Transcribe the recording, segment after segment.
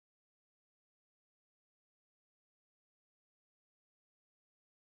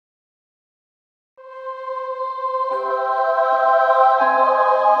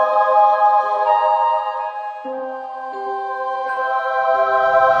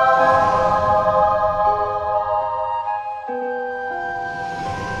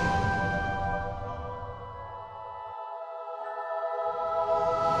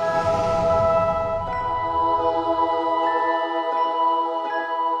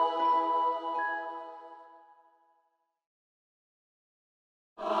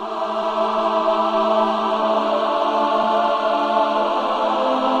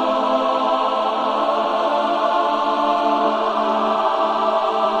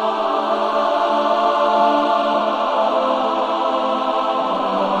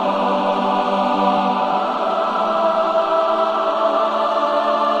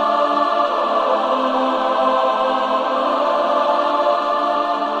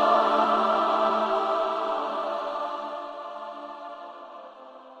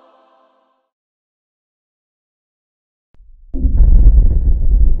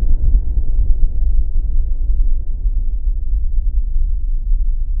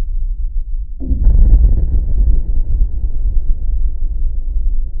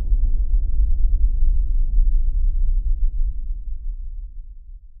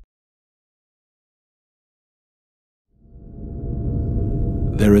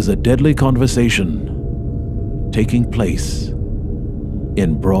There is a deadly conversation taking place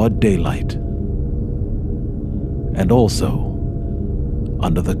in broad daylight and also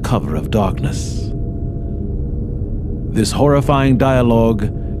under the cover of darkness. This horrifying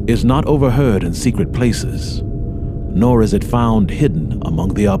dialogue is not overheard in secret places, nor is it found hidden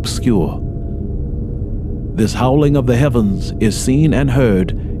among the obscure. This howling of the heavens is seen and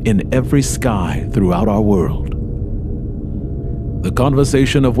heard in every sky throughout our world. The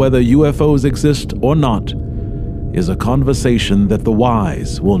conversation of whether UFOs exist or not is a conversation that the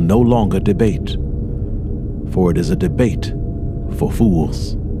wise will no longer debate, for it is a debate for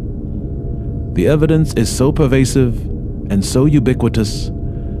fools. The evidence is so pervasive and so ubiquitous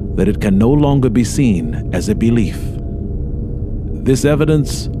that it can no longer be seen as a belief. This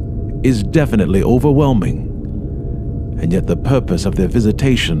evidence is definitely overwhelming, and yet the purpose of their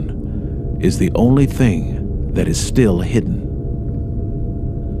visitation is the only thing that is still hidden.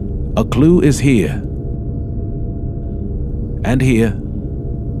 A clue is here, and here,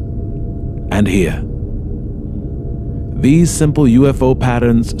 and here. These simple UFO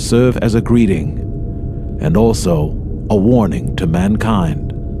patterns serve as a greeting and also a warning to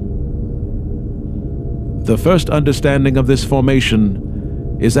mankind. The first understanding of this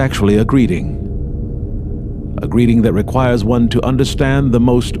formation is actually a greeting that requires one to understand the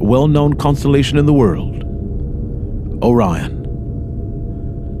most well-known constellation in the world, Orion.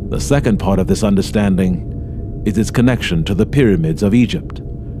 The second part of this understanding is its connection to the pyramids of Egypt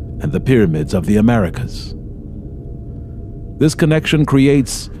and the pyramids of the Americas. This connection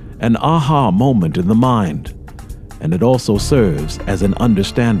creates an aha moment in the mind, and it also serves as an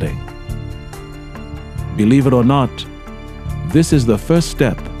understanding. Believe it or not, this is the first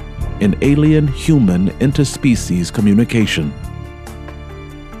step in alien-human interspecies communication.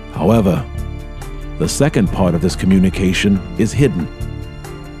 However, the second part of this communication is hidden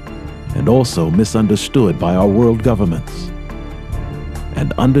and also misunderstood by our world governments.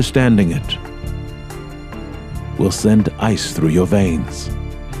 And understanding it will send ice through your veins.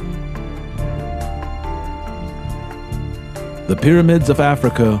 The pyramids of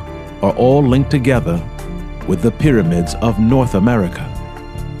Africa are all linked together with the pyramids of North America.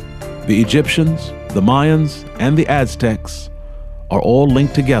 The Egyptians, the Mayans, and the Aztecs are all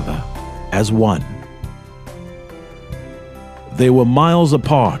linked together as one. They were miles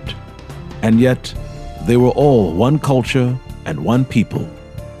apart, and yet they were all one culture and one people.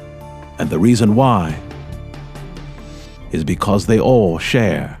 And the reason why is because they all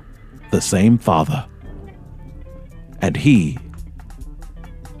share the same Father. And He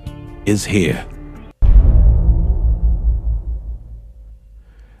is here.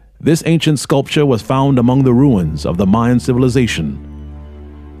 This ancient sculpture was found among the ruins of the Mayan civilization,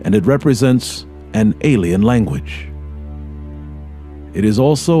 and it represents an alien language. It is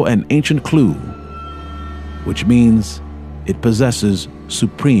also an ancient clue, which means it possesses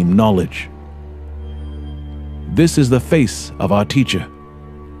supreme knowledge. This is the face of our teacher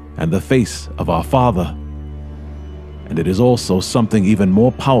and the face of our Father, and it is also something even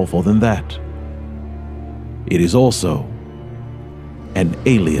more powerful than that. It is also an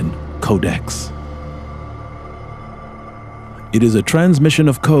alien codex. It is a transmission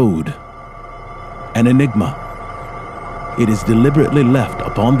of code, an enigma. It is deliberately left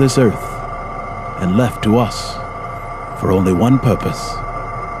upon this earth and left to us for only one purpose: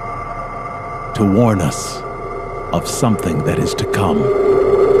 to warn us of something that is to come.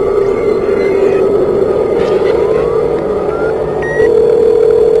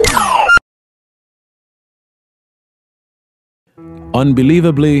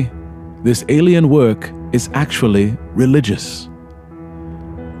 Unbelievably, this alien work is actually religious,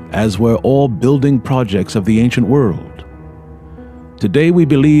 as were all building projects of the ancient world. Today we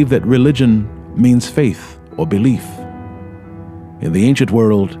believe that religion means faith or belief. In the ancient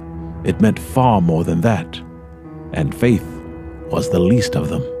world, it meant far more than that, and faith was the least of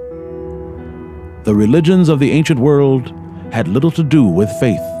them. The religions of the ancient world had little to do with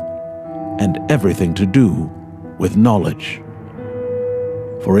faith and everything to do with knowledge.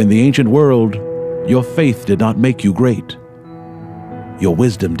 For in the ancient world, your faith did not make you great. Your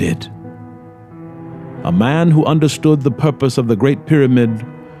wisdom did. A man who understood the purpose of the Great Pyramid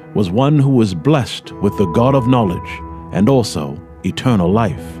was one who was blessed with the God of knowledge and also eternal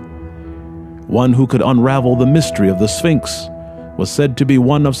life. One who could unravel the mystery of the Sphinx was said to be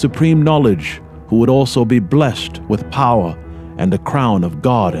one of supreme knowledge who would also be blessed with power and a crown of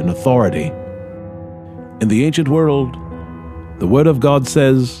God and authority. In the ancient world, the Word of God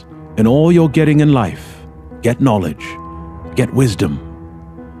says, "In all you're getting in life, get knowledge, get wisdom,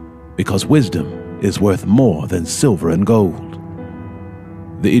 because wisdom is worth more than silver and gold."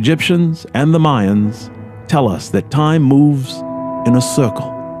 The Egyptians and the Mayans tell us that time moves in a circle,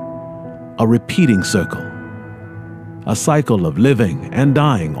 a repeating circle, a cycle of living and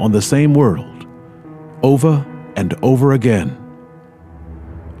dying on the same world, over and over again.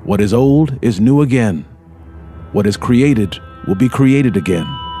 What is old is new again. What is created will be created again.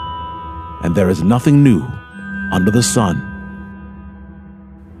 And there is nothing new under the sun.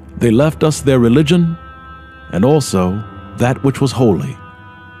 They left us their religion and also that which was holy.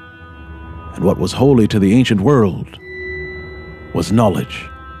 And what was holy to the ancient world was knowledge.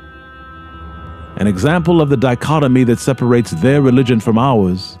 An example of the dichotomy that separates their religion from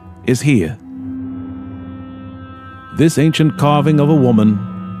ours is here. This ancient carving of a woman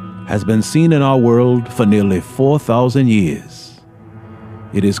has been seen in our world for nearly 4,000 years.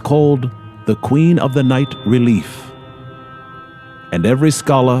 It is called the Queen of the Night relief. And every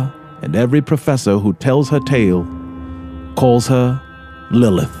scholar and every professor who tells her tale calls her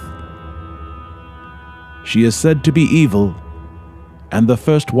Lilith. She is said to be evil and the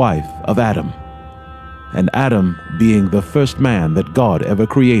first wife of Adam, and Adam being the first man that God ever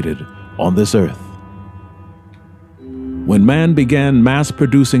created on this earth. When man began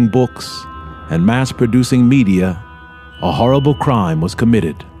mass-producing books and mass-producing media, a horrible crime was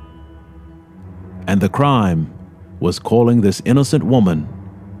committed. And the crime was calling this innocent woman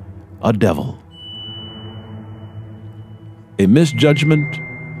a devil. A misjudgment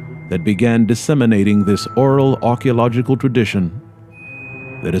that began disseminating this oral archaeological tradition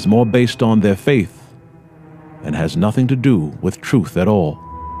that is more based on their faith and has nothing to do with truth at all.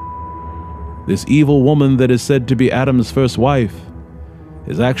 This evil woman that is said to be Adam's first wife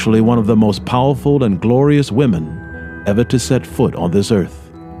is actually one of the most powerful and glorious women ever to set foot on this earth.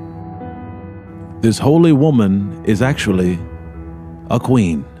 This holy woman is actually a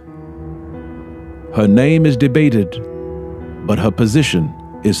queen. Her name is debated, but her position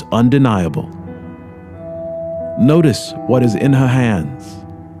is undeniable. Notice what is in her hands.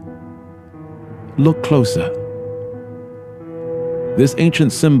 Look closer. This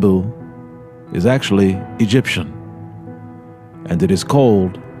ancient symbol is actually Egyptian, and it is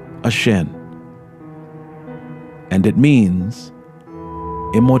called a Shen, and it means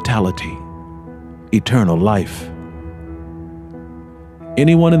immortality, eternal life.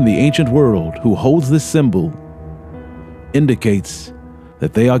 Anyone in the ancient world who holds this symbol indicates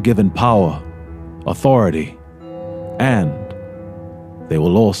that they are given power, authority, and they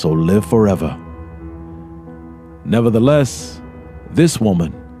will also live forever. Nevertheless, this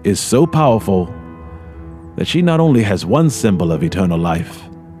woman is so powerful that she not only has one symbol of eternal life,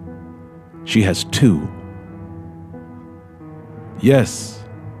 she has two. Yes,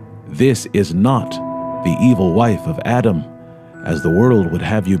 this is not the evil wife of Adam, as the world would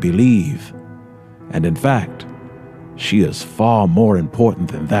have you believe. And in fact, she is far more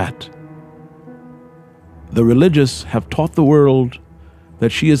important than that. The religious have taught the world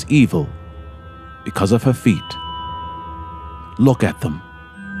that she is evil because of her feet. Look at them.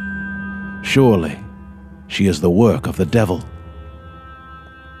 Surely she is the work of the devil.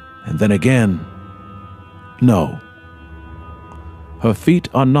 And then again, no. Her feet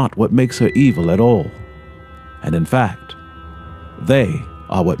are not what makes her evil at all. And in fact, they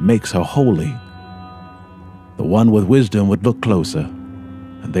are what makes her holy. The one with wisdom would look closer,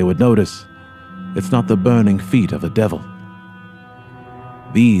 and they would notice it's not the burning feet of a devil.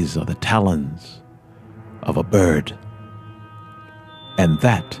 These are the talons of a bird. And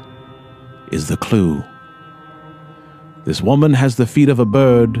that is the clue. This woman has the feet of a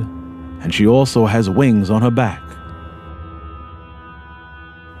bird, and she also has wings on her back.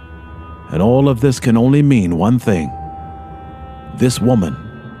 And all of this can only mean one thing. This woman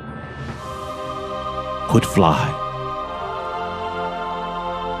could fly.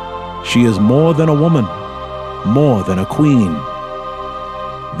 She is more than a woman, more than a queen.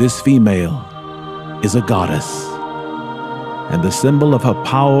 This female is a goddess, and the symbol of her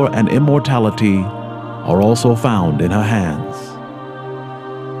power and immortality are also found in her hands.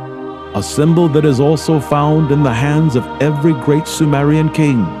 A symbol that is also found in the hands of every great Sumerian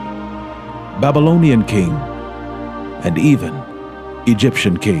king, Babylonian king, and even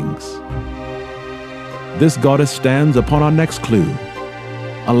Egyptian kings. This goddess stands upon our next clue,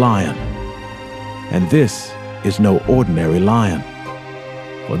 a lion. And this is no ordinary lion,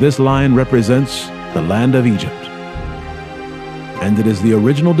 for this lion represents the land of Egypt. And it is the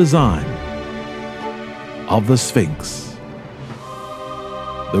original design of the Sphinx.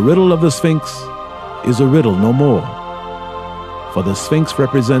 The riddle of the Sphinx is a riddle no more, for the Sphinx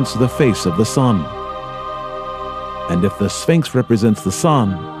represents the face of the sun. And if the Sphinx represents the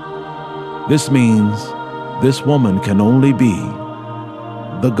sun, this means this woman can only be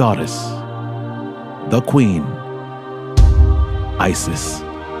the goddess, the queen, Isis.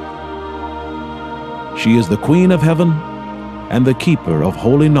 She is the queen of heaven and the keeper of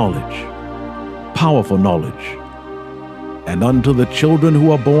holy knowledge, powerful knowledge, and unto the children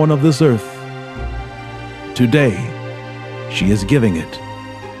who are born of this earth, today she is giving it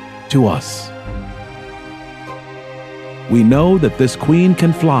to us. We know that this queen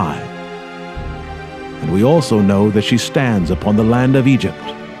can fly, and we also know that she stands upon the land of Egypt.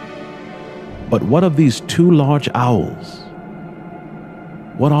 But what of these two large owls?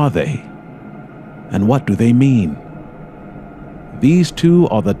 What are they, and what do they mean? These two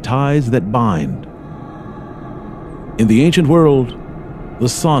are the ties that bind. In the ancient world, the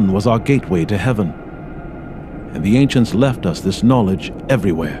sun was our gateway to heaven, and the ancients left us this knowledge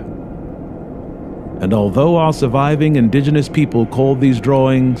everywhere. And although our surviving indigenous people called these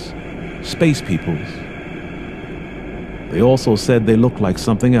drawings space peoples, they also said they looked like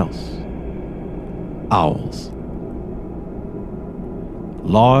something else: owls.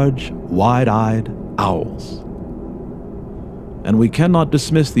 Large, wide-eyed owls. And we cannot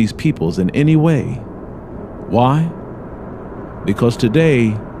dismiss these peoples in any way. Why? Because today,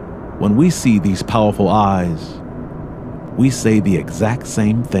 when we see these powerful eyes, we say the exact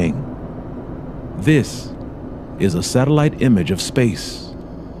same thing. This is a satellite image of space.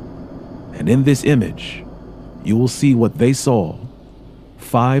 And in this image, you will see what they saw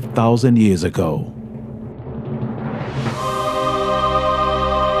 5,000 years ago.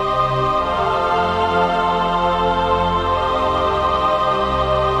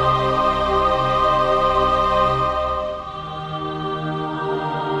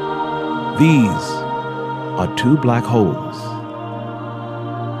 These are two black holes,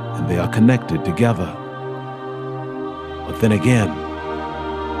 and they are connected together. But then again,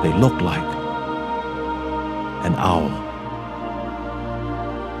 they look like an owl.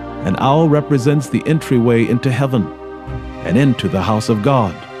 An owl represents the entryway into heaven and into the house of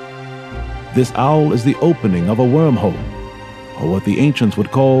God. This owl is the opening of a wormhole, or what the ancients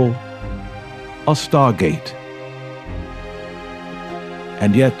would call a stargate.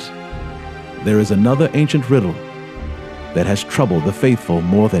 And yet, there is another ancient riddle that has troubled the faithful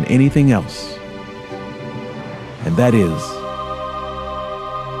more than anything else, and that is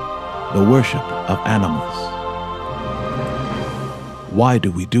the worship of animals. Why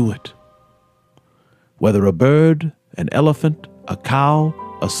do we do it? Whether a bird, an elephant, a cow,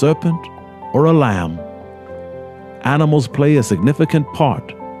 a serpent, or a lamb, animals play a significant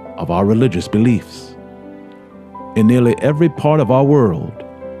part of our religious beliefs. In nearly every part of our world,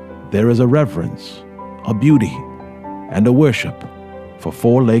 there is a reverence, a beauty, and a worship for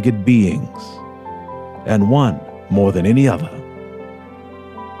four-legged beings, and one more than any other,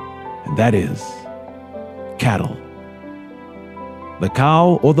 and that is cattle. The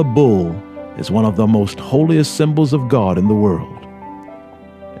cow or the bull is one of the most holiest symbols of God in the world,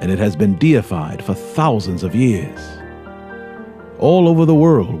 and it has been deified for thousands of years. All over the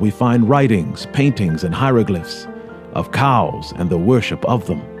world we find writings, paintings, and hieroglyphs of cows and the worship of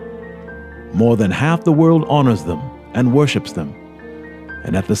them. More than half the world honors them and worships them,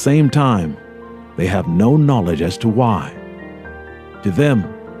 and at the same time, they have no knowledge as to why. To them,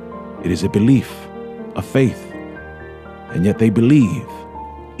 it is a belief, a faith, and yet they believe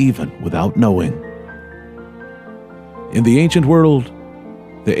even without knowing. In the ancient world,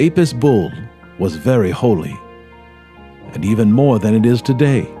 the Apis bull was very holy, and even more than it is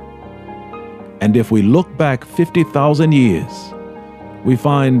today. And if we look back 50,000 years, we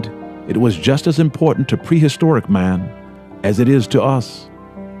find it was just as important to prehistoric man as it is to us.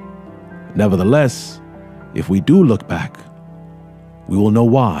 Nevertheless, if we do look back, we will know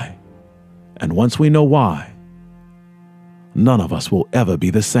why. And once we know why, none of us will ever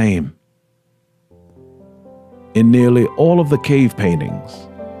be the same. In nearly all of the cave paintings,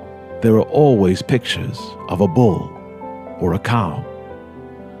 there are always pictures of a bull or a cow.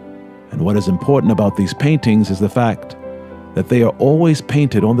 And what is important about these paintings is the fact that they are always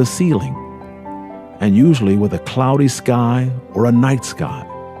painted on the ceiling, and usually with a cloudy sky or a night sky.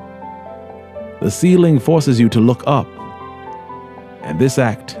 The ceiling forces you to look up, and this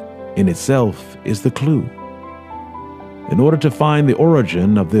act in itself is the clue. In order to find the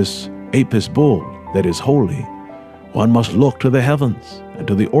origin of this Apis bull that is holy, one must look to the heavens and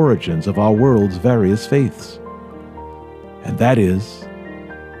to the origins of our world's various faiths, and that is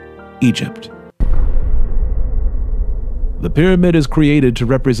Egypt. The pyramid is created to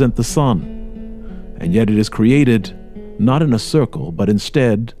represent the sun, and yet it is created not in a circle, but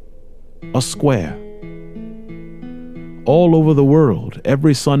instead a square. All over the world,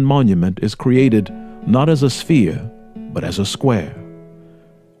 every sun monument is created not as a sphere, but as a square.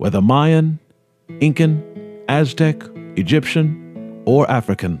 Whether Mayan, Incan, Aztec, Egyptian, or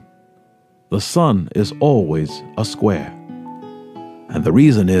African, the sun is always a square. And the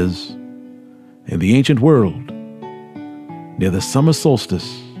reason is, in the ancient world, near the summer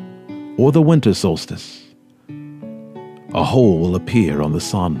solstice or the winter solstice, a hole will appear on the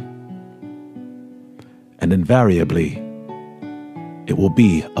sun. And invariably, it will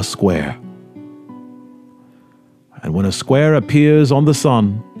be a square. And when a square appears on the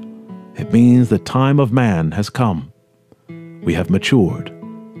sun, it means the time of man has come. We have matured.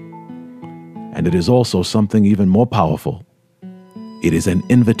 And it is also something even more powerful. It is an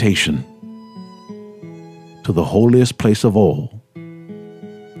invitation to the holiest place of all,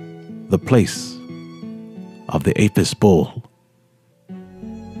 the place of the Apis bull.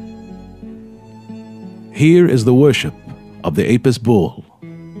 Here is the worship of the Apis bull,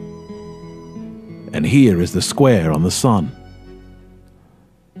 and here is the square on the sun,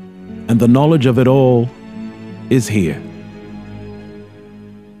 and the knowledge of it all is here.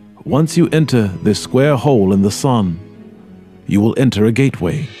 Once you enter this square hole in the sun, you will enter a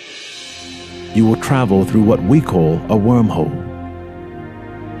gateway. You will travel through what we call a wormhole.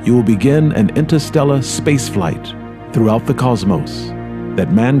 You will begin an interstellar space flight throughout the cosmos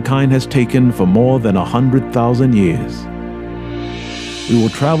that mankind has taken for more than 100,000 years. We will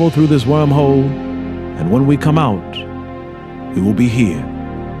travel through this wormhole, and when we come out, we will be here.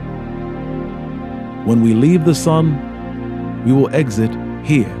 When we leave the sun, we will exit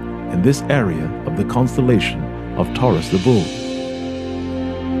here in this area of the constellation of Taurus the Bull.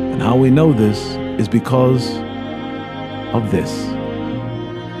 And how we know this is because of this,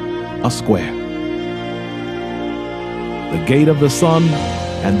 a square. The gate of the sun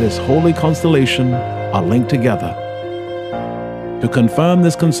and this holy constellation are linked together. To confirm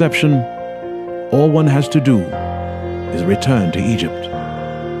this conception, all one has to do is return to Egypt.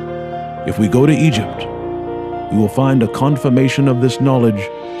 If we go to Egypt, we will find a confirmation of this knowledge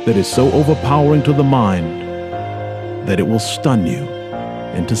that is so overpowering to the mind that it will stun you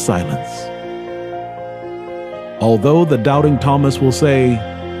into silence. Although the doubting Thomas will say,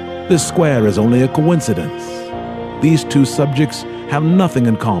 "This square is only a coincidence. These two subjects have nothing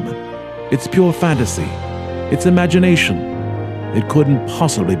in common. It's pure fantasy. It's imagination. It couldn't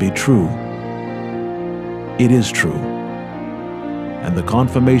possibly be true." It is true. And the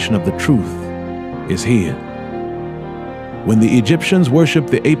confirmation of the truth is here. When the Egyptians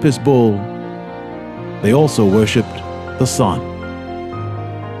worshipped the Apis bull, they also worshipped the sun.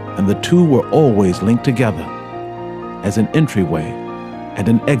 And the two were always linked together as an entryway and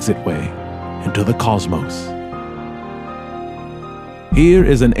an exitway into the cosmos. Here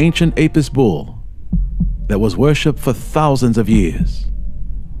is an ancient Apis bull that was worshipped for thousands of years.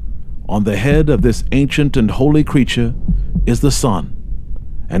 On the head of this ancient and holy creature is the sun,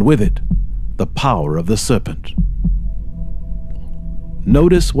 and with it, the power of the serpent.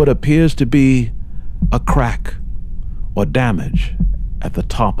 Notice what appears to be a crack or damage at the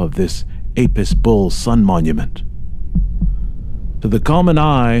top of this Apis bull sun monument. To the common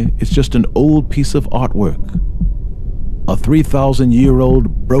eye, it's just an old piece of artwork, a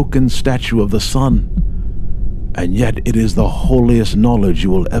 3,000-year-old broken statue of the sun, and yet it is the holiest knowledge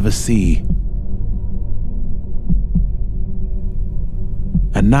you will ever see.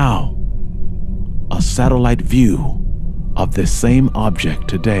 And now, a satellite view of this same object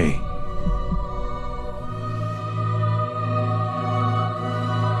today.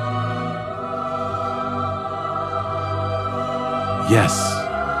 Yes,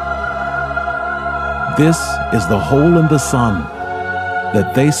 this is the hole in the sun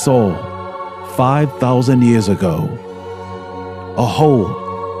that they saw 5,000 years ago. A hole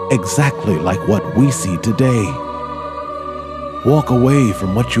exactly like what we see today. Walk away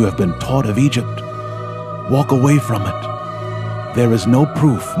from what you have been taught of Egypt. Walk away from it. There is no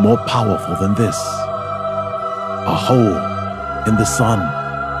proof more powerful than this. A hole in the sun.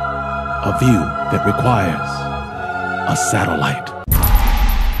 A view that requires a satellite.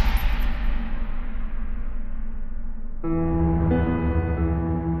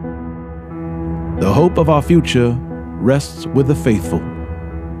 The hope of our future rests with the faithful.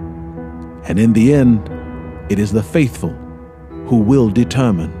 And in the end, it is the faithful who will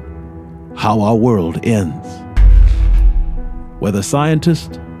determine how our world ends. Whether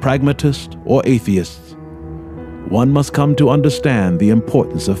scientists, pragmatists, or atheists, one must come to understand the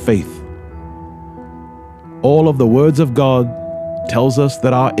importance of faith. All of the words of God tells us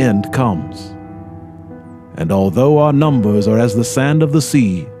that our end comes. And although our numbers are as the sand of the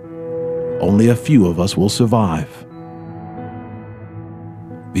sea, only a few of us will survive.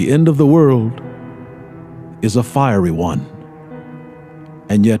 The end of the world is a fiery one,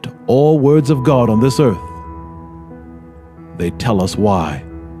 And yet all words of God on this earth, they tell us why.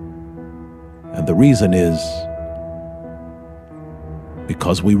 And the reason is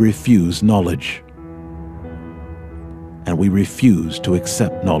because we refuse knowledge. And we refuse to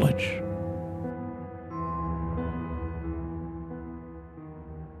accept knowledge.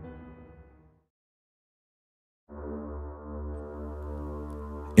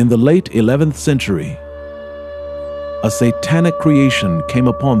 In the late 11th century, a satanic creation came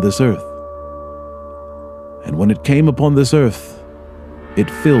upon this earth. And when it came upon this earth,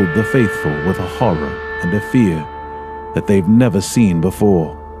 it filled the faithful with a horror and a fear that they've never seen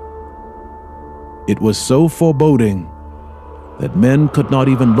before. It was so foreboding that men could not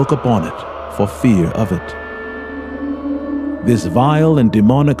even look upon it for fear of it. This vile and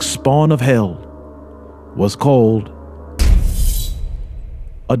demonic spawn of hell was called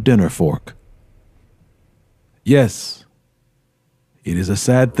a dinner fork. Yes, it is a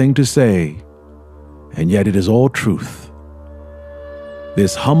sad thing to say, and yet it is all truth.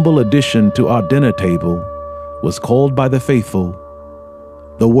 This humble addition to our dinner table was called by the faithful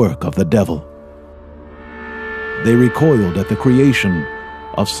the work of the devil. They recoiled at the creation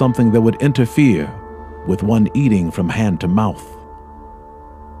of something that would interfere with one eating from hand to mouth.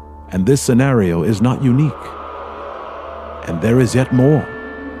 And this scenario is not unique. And there is yet more.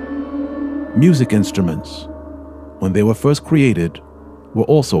 Music instruments, when they were first created, were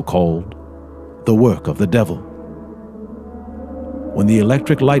also called the work of the devil. When the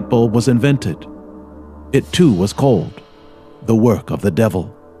electric light bulb was invented, it too was called the work of the devil.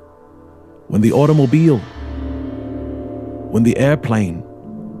 When the automobile, when the airplane,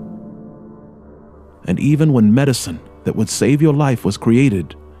 and even when medicine that would save your life was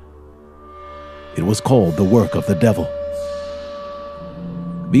created, it was called the work of the devil.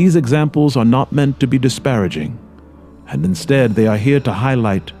 These examples are not meant to be disparaging, and instead they are here to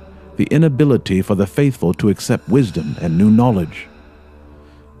highlight the inability for the faithful to accept wisdom and new knowledge.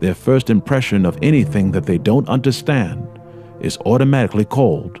 Their first impression of anything that they don't understand is automatically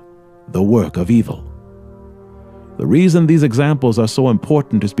called the work of evil. The reason these examples are so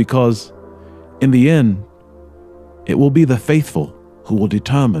important is because, in the end, it will be the faithful who will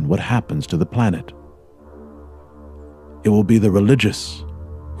determine what happens to the planet. It will be the religious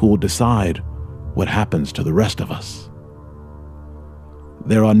who will decide what happens to the rest of us.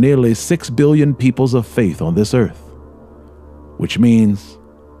 There are nearly 6 billion peoples of faith on this earth, which means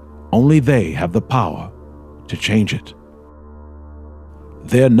only they have the power to change it.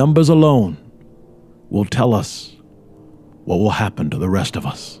 Their numbers alone will tell us what will happen to the rest of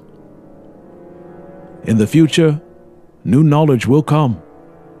us. In the future, new knowledge will come,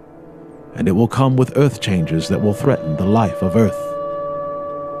 and it will come with earth changes that will threaten the life of earth.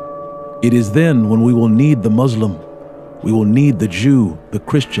 It is then when we will need the Muslim, we will need the Jew, the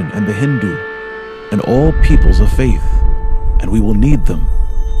Christian, and the Hindu, and all peoples of faith, and we will need them,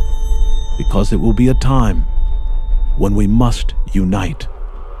 because it will be a time when we must unite.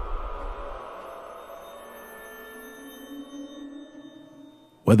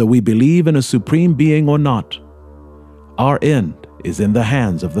 Whether we believe in a supreme being or not, our end is in the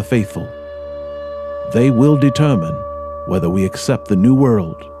hands of the faithful. They will determine whether we accept the new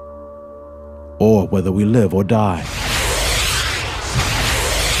world or whether we live or die.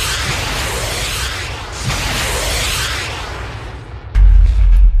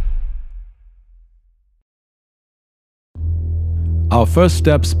 Our first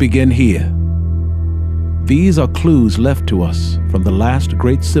steps begin here. These are clues left to us from the last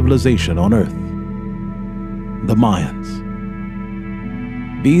great civilization on Earth, the Mayans.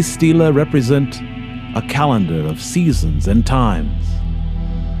 These stela represent a calendar of seasons and times.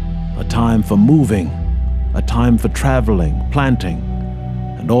 A time for moving, a time for traveling, planting,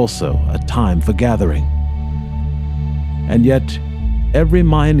 and also a time for gathering. And yet, every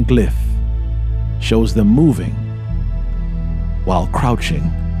Mayan glyph shows them moving while crouching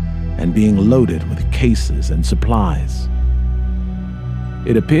and being loaded with cases and supplies.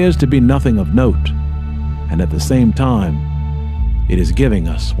 It appears to be nothing of note, and at the same time, it is giving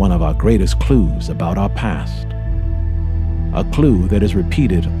us one of our greatest clues about our past. A clue that is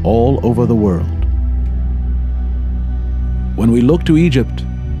repeated all over the world. When we look to Egypt,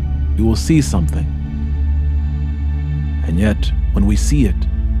 we will see something. And yet, when we see it,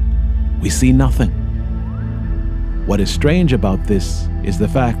 we see nothing. What is strange about this is the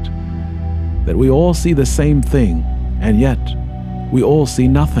fact that we all see the same thing, and yet we all see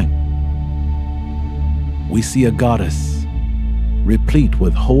nothing. We see a goddess, replete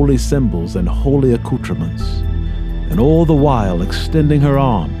with holy symbols and holy accoutrements, and all the while extending her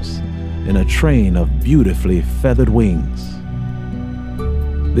arms in a train of beautifully feathered wings.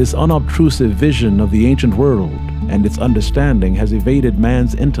 This unobtrusive vision of the ancient world and its understanding has evaded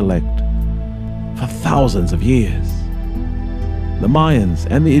man's intellect for thousands of years. The Mayans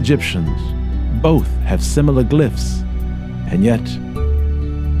and the Egyptians both have similar glyphs, and yet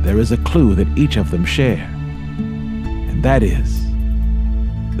there is a clue that each of them share, and that is,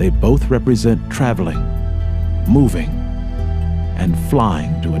 they both represent traveling, moving, and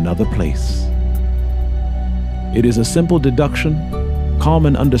flying to another place. It is a simple deduction,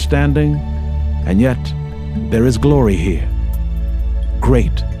 common understanding, and yet there is glory here.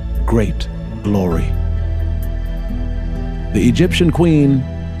 Great, great glory. The Egyptian queen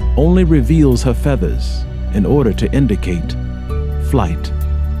only reveals her feathers in order to indicate flight.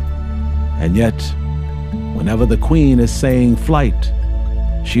 And yet, whenever the queen is saying flight,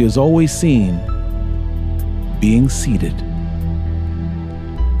 she is always seen being seated.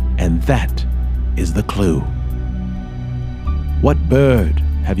 And that is the clue. What bird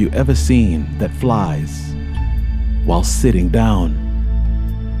have you ever seen that flies while sitting down?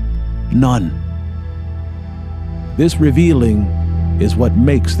 None. This revealing is what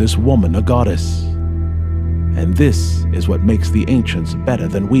makes this woman a goddess. And this is what makes the ancients better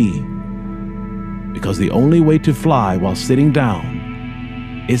than we. Because the only way to fly while sitting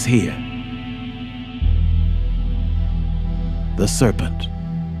down is here. The serpent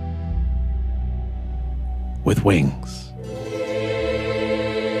with wings.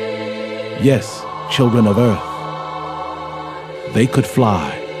 Yes, children of earth, they could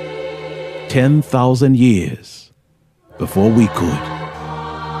fly 10,000 years before we could.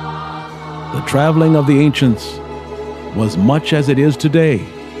 The traveling of the ancients was much as it is today,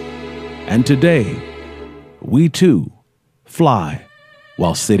 and today we too fly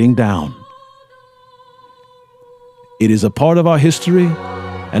while sitting down. It is a part of our history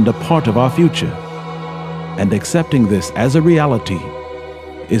and a part of our future, and accepting this as a reality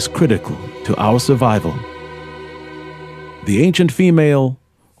is critical to our survival. The ancient female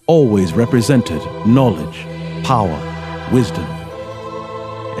always represented knowledge, power, wisdom,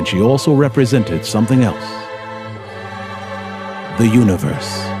 and she also represented something else: the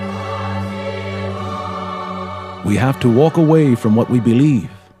universe. We have to walk away from what we believe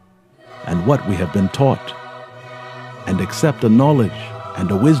and what we have been taught, and accept a knowledge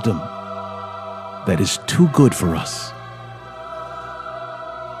and a wisdom that is too good for us.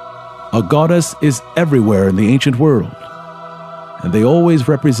 A goddess is everywhere in the ancient world, and they always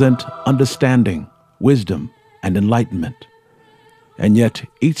represent understanding, wisdom, and enlightenment. And yet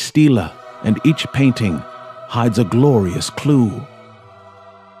each stela and each painting hides a glorious clue.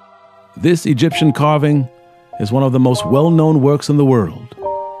 This Egyptian carving is one of the most well-known works in the world,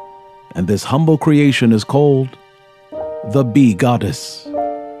 and this humble creation is called the bee goddess.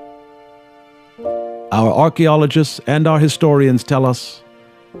 Our archaeologists and our historians tell us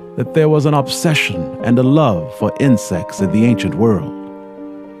that there was an obsession and a love for insects in the ancient world.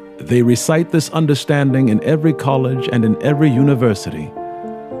 They recite this understanding in every college and in every university,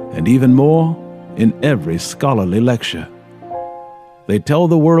 and even more, in every scholarly lecture. They tell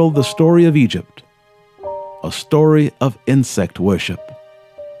the world the story of Egypt, a story of insect worship.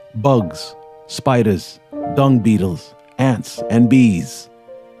 Bugs, spiders, dung beetles, ants, and bees.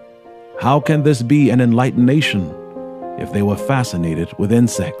 How can this be an enlightened nation if they were fascinated with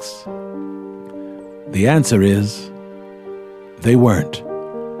insects? The answer is, they weren't.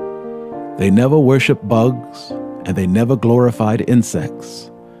 They never worshiped bugs, and they never glorified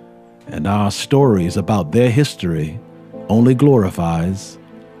insects. And our stories about their history only glorifies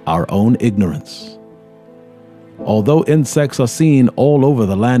our own ignorance. Although insects are seen all over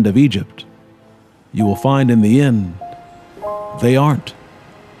the land of Egypt, you will find in the end, they aren't.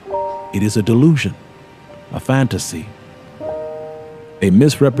 It is a delusion, a fantasy, a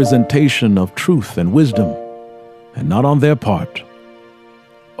misrepresentation of truth and wisdom, and not on their part,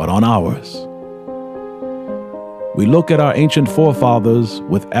 but on ours. We look at our ancient forefathers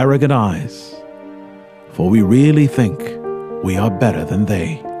with arrogant eyes, for we really think we are better than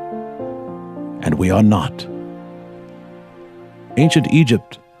they, and we are not. Ancient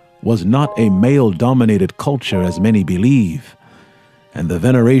Egypt was not a male-dominated culture as many believe, and the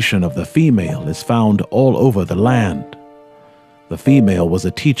veneration of the female is found all over the land. The female was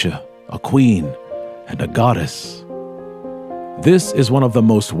a teacher, a queen, and a goddess. This is one of the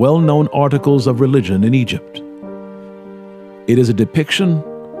most well-known articles of religion in Egypt. It is a depiction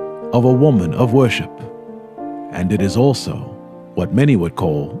of a woman of worship, and it is also what many would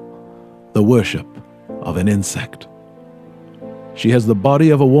call the worship of an insect. She has the body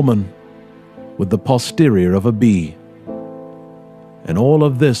of a woman with the posterior of a bee. And all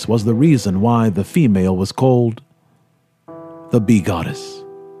of this was the reason why the female was called the bee goddess.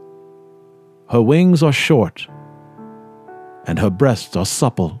 Her wings are short, and her breasts are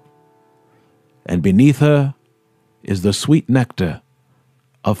supple, and beneath her is the sweet nectar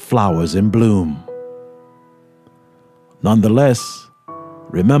of flowers in bloom. Nonetheless,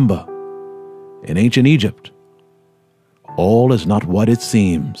 remember, in ancient Egypt, all is not what it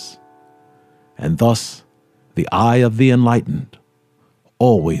seems, and thus the eye of the enlightened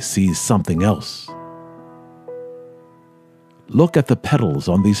always sees something else. Look at the petals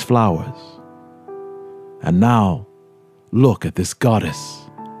on these flowers, and now look at this goddess.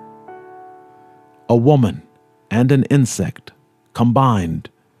 A woman and an insect combined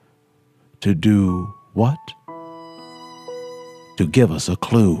to do what? To give us a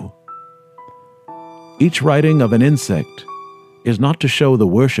clue. Each writing of an insect is not to show the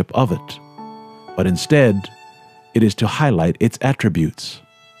worship of it, but instead it is to highlight its attributes.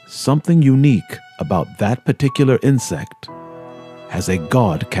 Something unique about that particular insect has a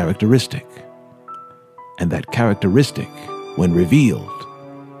God characteristic, and that characteristic, when revealed,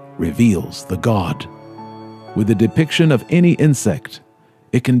 reveals the God. With the depiction of any insect,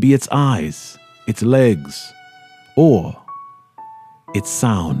 it can be its eyes, its legs, or its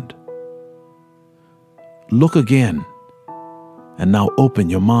sound. Look again, and now open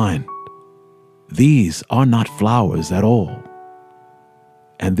your mind. These are not flowers at all,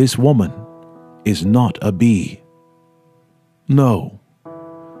 and this woman is not a bee. No,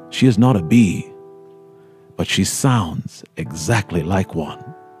 she is not a bee, but she sounds exactly like one.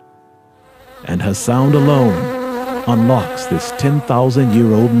 And her sound alone unlocks this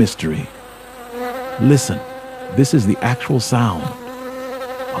 10,000-year-old mystery. Listen, this is the actual sound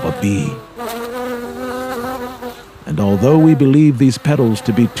of a bee. And although we believe these petals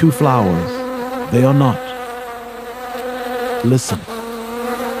to be two flowers, they are not. Listen,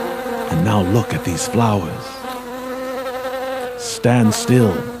 and now look at these flowers. Stand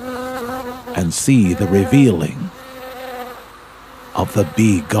still and see the revealing of the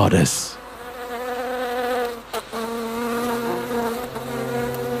bee goddess.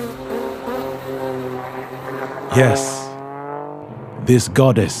 Yes, this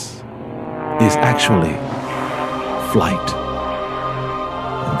goddess is actually flight.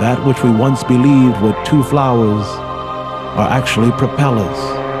 And that which we once believed were two flowers are actually propellers,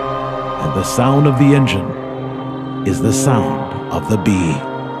 and the sound of the engine is the sound of the bee,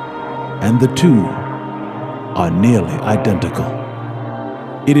 and the two are nearly identical.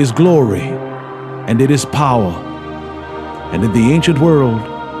 It is glory, and it is power, and in the ancient world,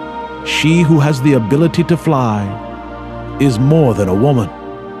 she who has the ability to fly is more than a woman.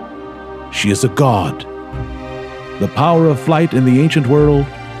 She is a god. The power of flight in the ancient world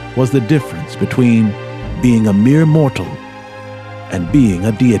was the difference between being a mere mortal and being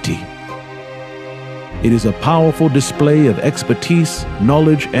a deity. It is a powerful display of expertise,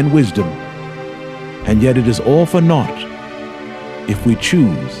 knowledge, and wisdom, and yet it is all for naught if we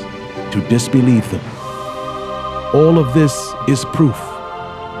choose to disbelieve them. All of this is proof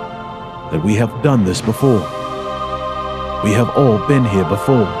that we have done this before. We have all been here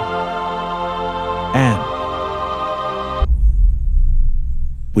before. And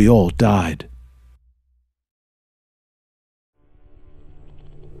we all died.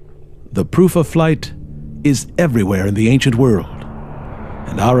 The proof of flight is everywhere in the ancient world,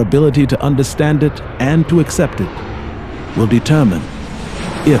 and our ability to understand it and to accept it will determine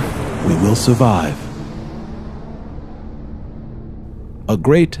if we will survive. A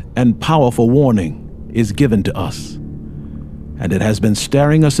great and powerful warning is given to us, and it has been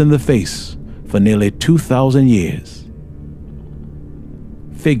staring us in the face for nearly 2,000 years.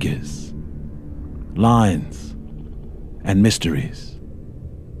 Figures, lines, and mysteries.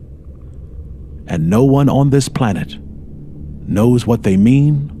 And no one on this planet knows what they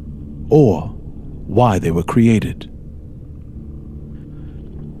mean or why they were created.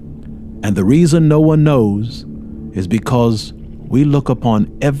 And the reason no one knows is because we look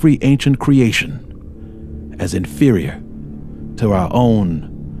upon every ancient creation as inferior to our own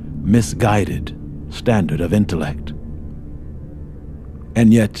misguided standard of intellect.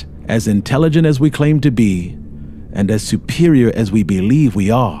 And yet, as intelligent as we claim to be, and as superior as we believe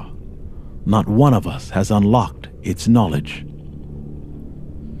we are, not one of us has unlocked its knowledge.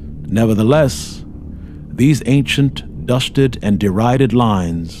 Nevertheless, these ancient, dusted, and derided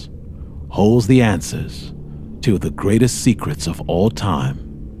lines holds the answers to the greatest secrets of all time.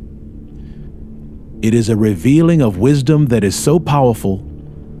 It is a revealing of wisdom that is so powerful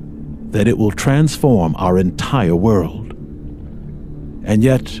that it will transform our entire world. And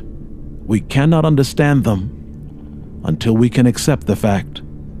yet, we cannot understand them until we can accept the fact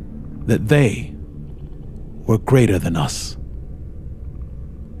that they were greater than us.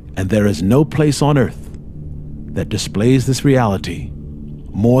 And there is no place on earth that displays this reality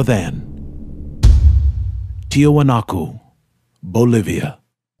more than Tiwanaku, Bolivia.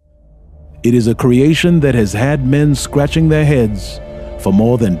 It is a creation that has had men scratching their heads for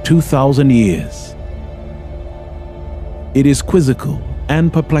more than 2,000 years. It is quizzical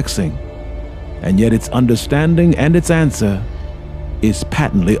and perplexing, and yet its understanding and its answer is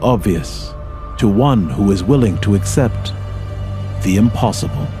patently obvious to one who is willing to accept the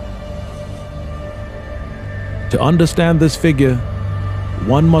impossible. To understand this figure,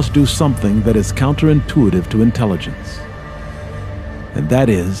 one must do something that is counterintuitive to intelligence, and that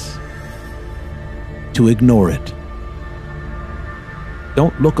is to ignore it.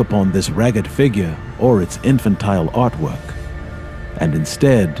 Don't look upon this ragged figure or its infantile artwork, and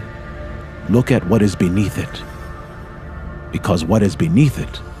instead look at what is beneath it, because what is beneath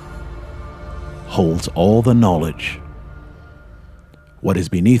it holds all the knowledge. What is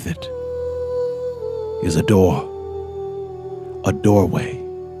beneath it is a door, a doorway.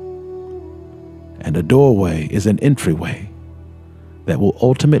 And a doorway is an entryway that will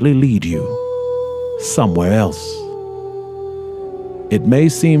ultimately lead you somewhere else. It may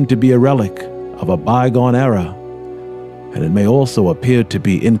seem to be a relic of a bygone era, and it may also appear to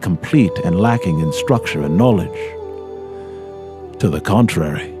be incomplete and lacking in structure and knowledge. To the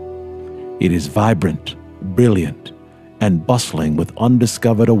contrary, it is vibrant, brilliant, and bustling with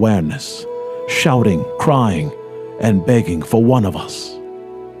undiscovered awareness, shouting, crying, and begging for one of us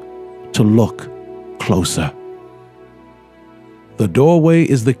to look closer. The doorway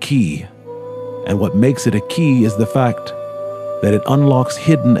is the key, and what makes it a key is the fact that it unlocks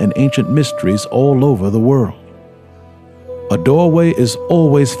hidden and ancient mysteries all over the world. A doorway is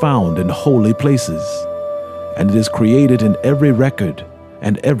always found in holy places, and it is created in every record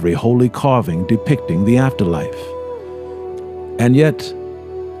and every holy carving depicting the afterlife. And yet,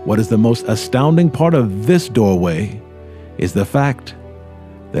 what is the most astounding part of this doorway is the fact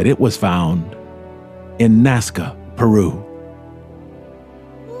that it was found in Nazca, Peru.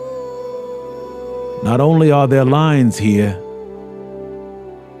 Not only are there lines here,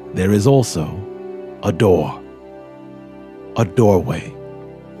 there is also a door, a doorway.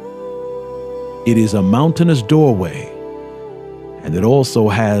 It is a mountainous doorway, and it also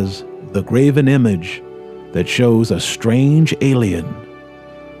has the graven image that shows a strange alien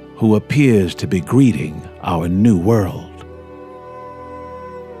who appears to be greeting our new world.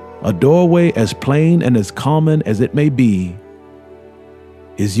 A doorway as plain and as common as it may be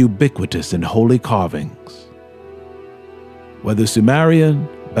is ubiquitous in holy carvings. Whether Sumerian,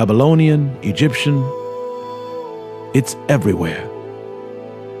 Babylonian, Egyptian, it's everywhere.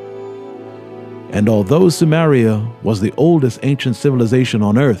 And although Sumeria was the oldest ancient civilization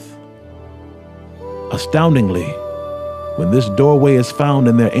on earth, astoundingly, when this doorway is found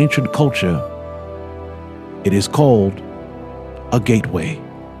in their ancient culture, it is called a gateway.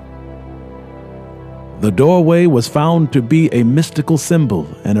 The doorway was found to be a mystical symbol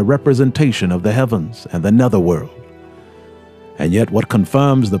and a representation of the heavens and the netherworld. And yet what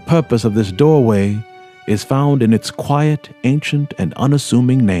confirms the purpose of this doorway is found in its quiet, ancient, and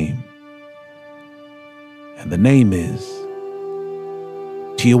unassuming name. And the name is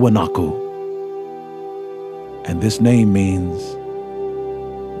Tiwanaku. And this name means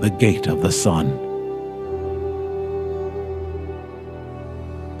the gate of the sun.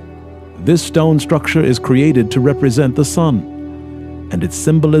 This stone structure is created to represent the sun, and its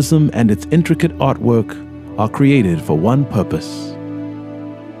symbolism and its intricate artwork are created for one purpose.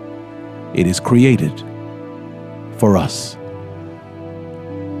 It is created for us.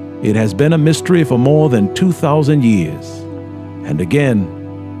 It has been a mystery for more than 2,000 years, and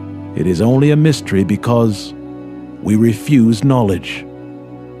again, it is only a mystery because we refuse knowledge,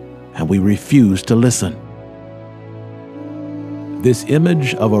 and we refuse to listen. This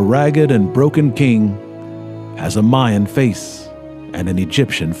image of a ragged and broken king has a Mayan face and an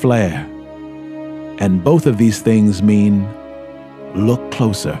Egyptian flair. And both of these things mean, look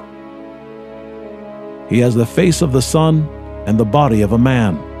closer. He has the face of the sun and the body of a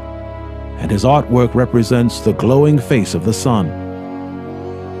man, and his artwork represents the glowing face of the sun.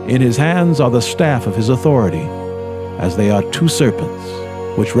 In his hands are the staff of his authority, as they are two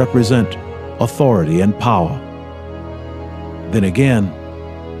serpents, which represent authority and power. Then again,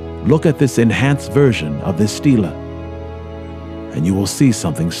 look at this enhanced version of this stela, and you will see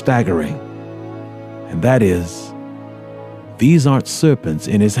something staggering. And that is, these aren't serpents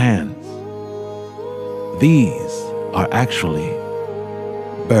in his hands. These are actually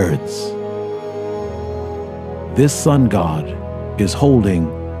birds. This sun god is holding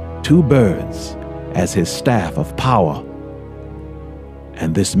two birds as his staff of power.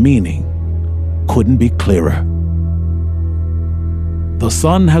 and this meaning couldn't be clearer. The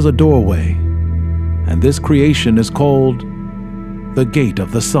sun has a doorway, and this creation is called the gate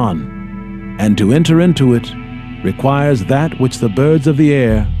of the sun, and to enter into it requires that which the birds of the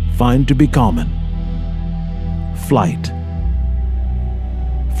air find to be common: flight.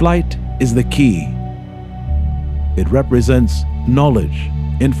 Flight is the key. It represents knowledge,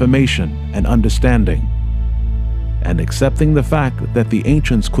 information, and understanding, and accepting the fact that the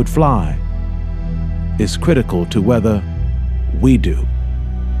ancients could fly is critical to whether we do.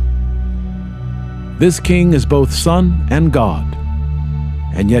 This king is both son and God,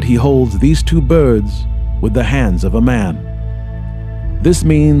 and yet he holds these two birds with the hands of a man. This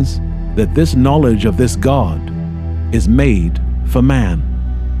means that this knowledge of this God is made for man.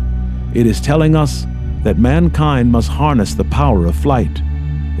 It is telling us that mankind must harness the power of flight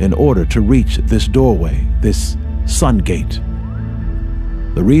in order to reach this doorway, this sun gate.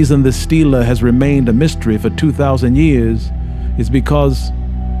 The reason this stela has remained a mystery for 2,000 years is because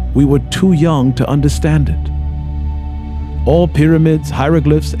we were too young to understand it. All pyramids,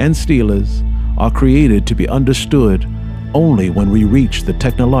 hieroglyphs, and stelas are created to be understood only when we reach the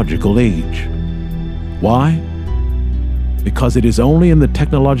technological age. Why? Because it is only in the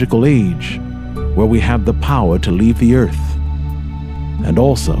technological age where we have the power to leave the earth, and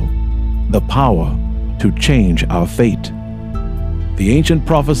also the power to change our fate. The ancient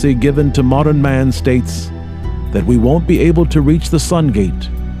prophecy given to modern man states that we won't be able to reach the sun gate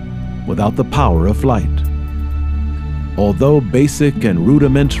without the power of flight. Although basic and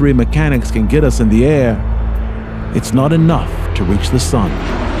rudimentary mechanics can get us in the air, it's not enough to reach the sun.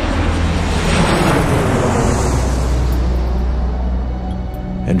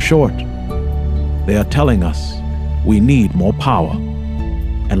 In short, they are telling us we need more power,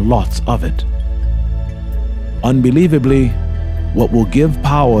 and lots of it. Unbelievably, what will give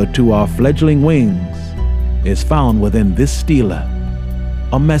power to our fledgling wings is found within this stela,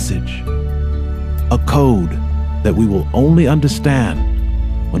 a message, a code that we will only understand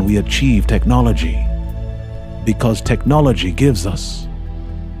when we achieve technology, because technology gives us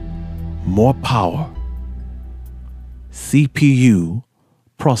more power. CPU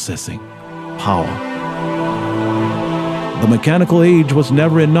processing power. The mechanical age was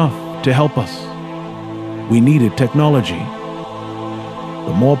never enough to help us. We needed technology.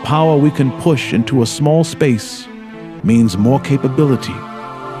 The more power we can push into a small space means more capability,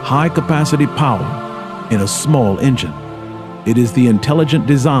 high capacity power in a small engine. It is the intelligent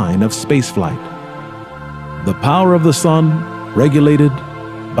design of spaceflight. The power of the sun regulated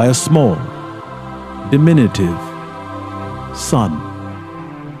by a small, diminutive sun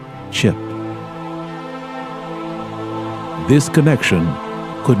chip. This connection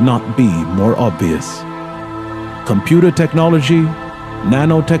could not be more obvious. Computer technology,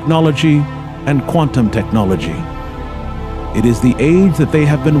 nanotechnology, and quantum technology. It is the age that they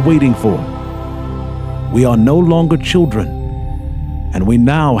have been waiting for. We are no longer children, and we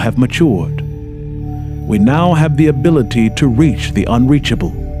now have matured. We now have the ability to reach the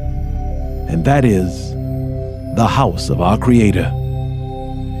unreachable, and that is the house of our Creator.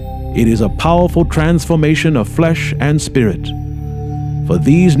 It is a powerful transformation of flesh and spirit, for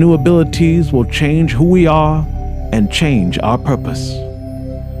these new abilities will change who we are and change our purpose.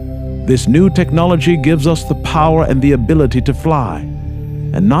 This new technology gives us the power and the ability to fly,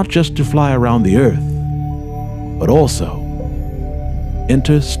 and not just to fly around the earth, but also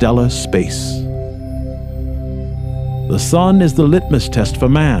interstellar space. The sun is the litmus test for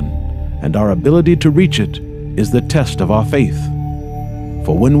man, and our ability to reach it is the test of our faith.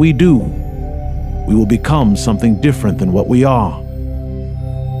 For when we do, we will become something different than what we are.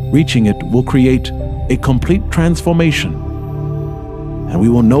 Reaching it will create a complete transformation, and we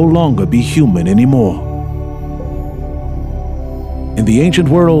will no longer be human anymore. In the ancient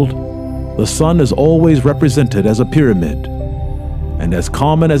world, the sun is always represented as a pyramid, and as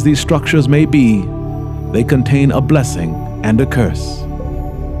common as these structures may be, they contain a blessing and a curse,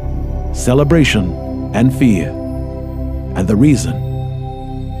 celebration and fear, and the reason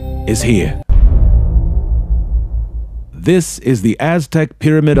is here. This is the Aztec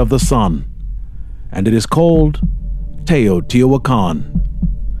Pyramid of the Sun, and it is called Teotihuacan.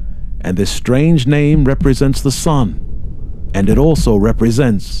 And this strange name represents the sun, and it also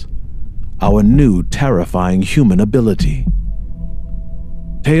represents our new terrifying human ability.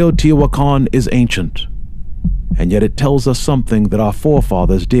 Teotihuacan is ancient, and yet it tells us something that our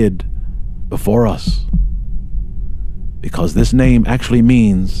forefathers did before us. Because this name actually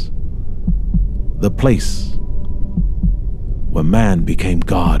means the place where man became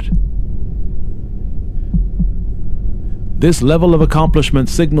God. This level of accomplishment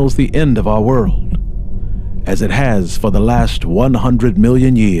signals the end of our world, as it has for the last 100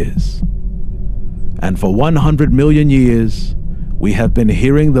 million years. And for 100 million years, we have been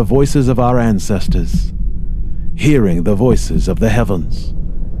hearing the voices of our ancestors, hearing the voices of the heavens.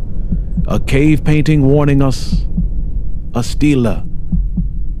 A cave painting warning us, a stela,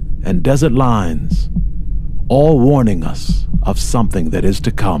 and desert lines, all warning us of something that is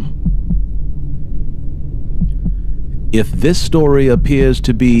to come. If this story appears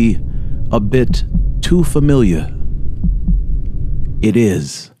to be a bit too familiar, it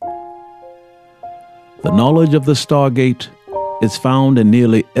is. The knowledge of the Stargate is found in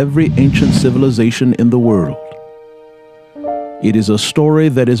nearly every ancient civilization in the world. It is a story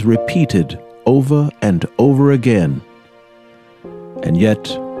that is repeated over and over again. And yet,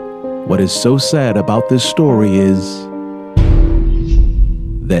 what is so sad about this story is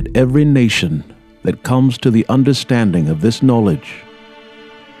that every nation that comes to the understanding of this knowledge,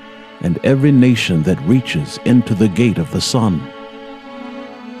 and every nation that reaches into the gate of the sun,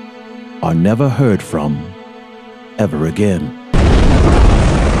 are never heard from ever again.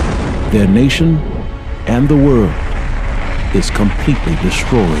 Their nation and the world is completely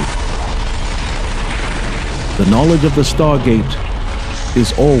destroyed. The knowledge of the Stargate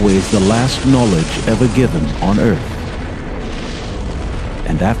is always the last knowledge ever given on Earth.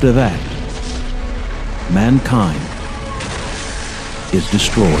 And after that, mankind is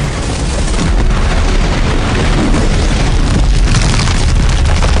destroyed.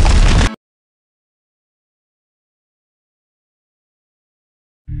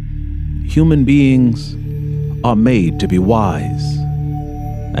 Human beings are made to be wise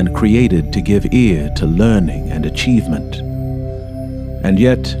and created to give ear to learning and achievement. And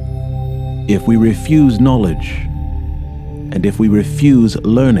yet, if we refuse knowledge and if we refuse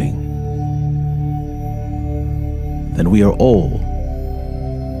learning, then we are all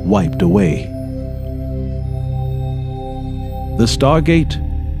wiped away. The Stargate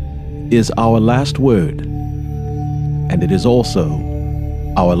is our last word, and it is also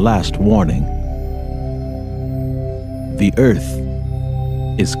our last warning. The Earth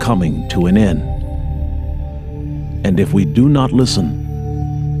is coming to an end, and if we do not listen,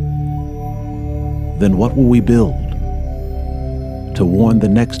 then what will we build to warn the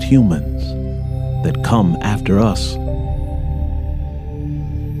next humans that come after us?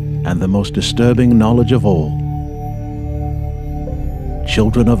 And the most disturbing knowledge of all,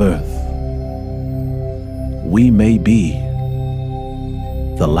 children of Earth, we may be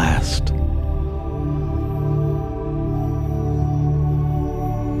the last.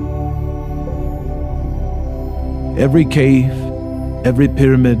 Every cave, every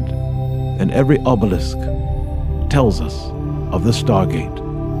pyramid, and every obelisk tells us of the Stargate,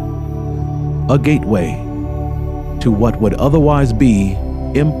 a gateway to what would otherwise be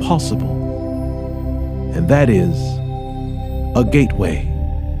impossible, and that is a gateway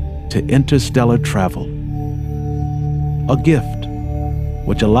to interstellar travel, a gift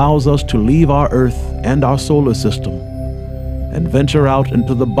which allows us to leave our Earth and our solar system and venture out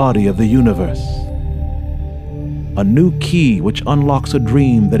into the body of the universe, a new key which unlocks a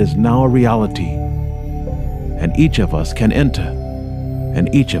dream that is now a reality, and each of us can enter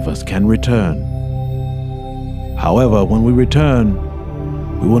and each of us can return. However, when we return,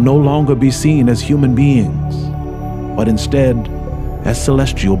 we will no longer be seen as human beings, but instead as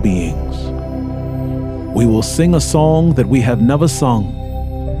celestial beings. We will sing a song that we have never sung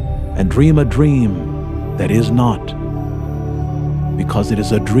and dream a dream that is not, because it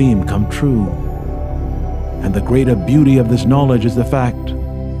is a dream come true. And the greater beauty of this knowledge is the fact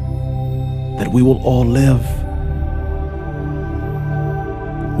that we will all live.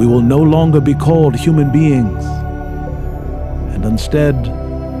 We will no longer be called human beings, and instead,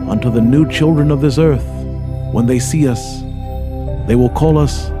 unto the new children of this earth, when they see us, they will call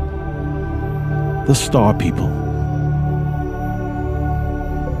us the Star People.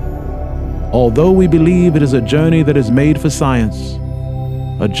 Although we believe it is a journey that is made for science,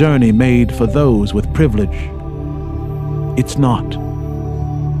 a journey made for those with privilege, it's not.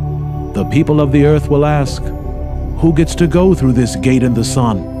 The people of the earth will ask, who gets to go through this gate in the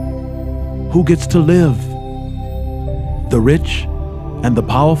sun? Who gets to live? The rich and the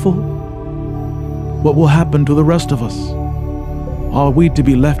powerful? What will happen to the rest of us? Are we to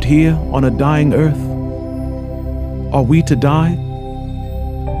be left here on a dying earth? Are we to die?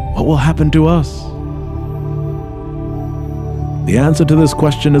 What will happen to us? The answer to this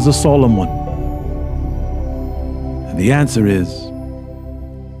question is a solemn one. And the answer is,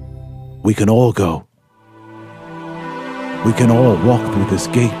 we can all go. We can all walk through this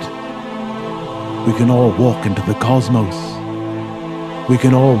gate. We can all walk into the cosmos. We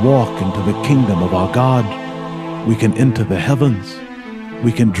can all walk into the kingdom of our God. We can enter the heavens.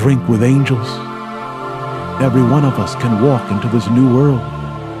 We can drink with angels. Every one of us can walk into this new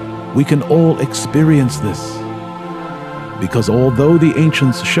world. We can all experience this. Because although the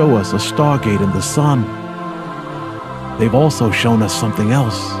ancients show us a stargate in the sun, they've also shown us something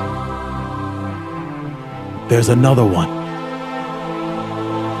else. There's another one.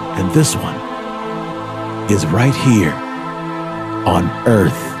 And this one is right here on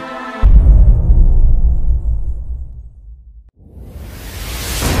Earth.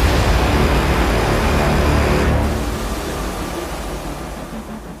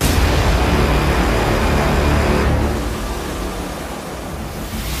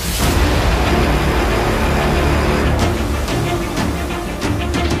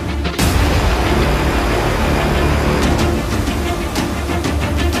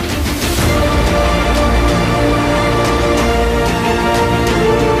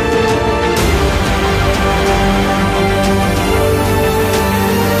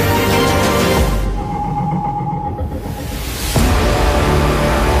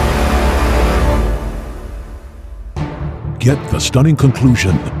 Get The Stunning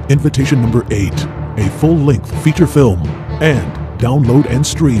Conclusion, Invitation Number 8, a full-length feature film, and download and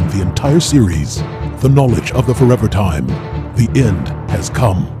stream the entire series, The Knowledge of the Forever Time. The End Has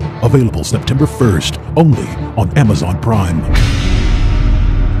Come. Available September 1st, only on Amazon Prime.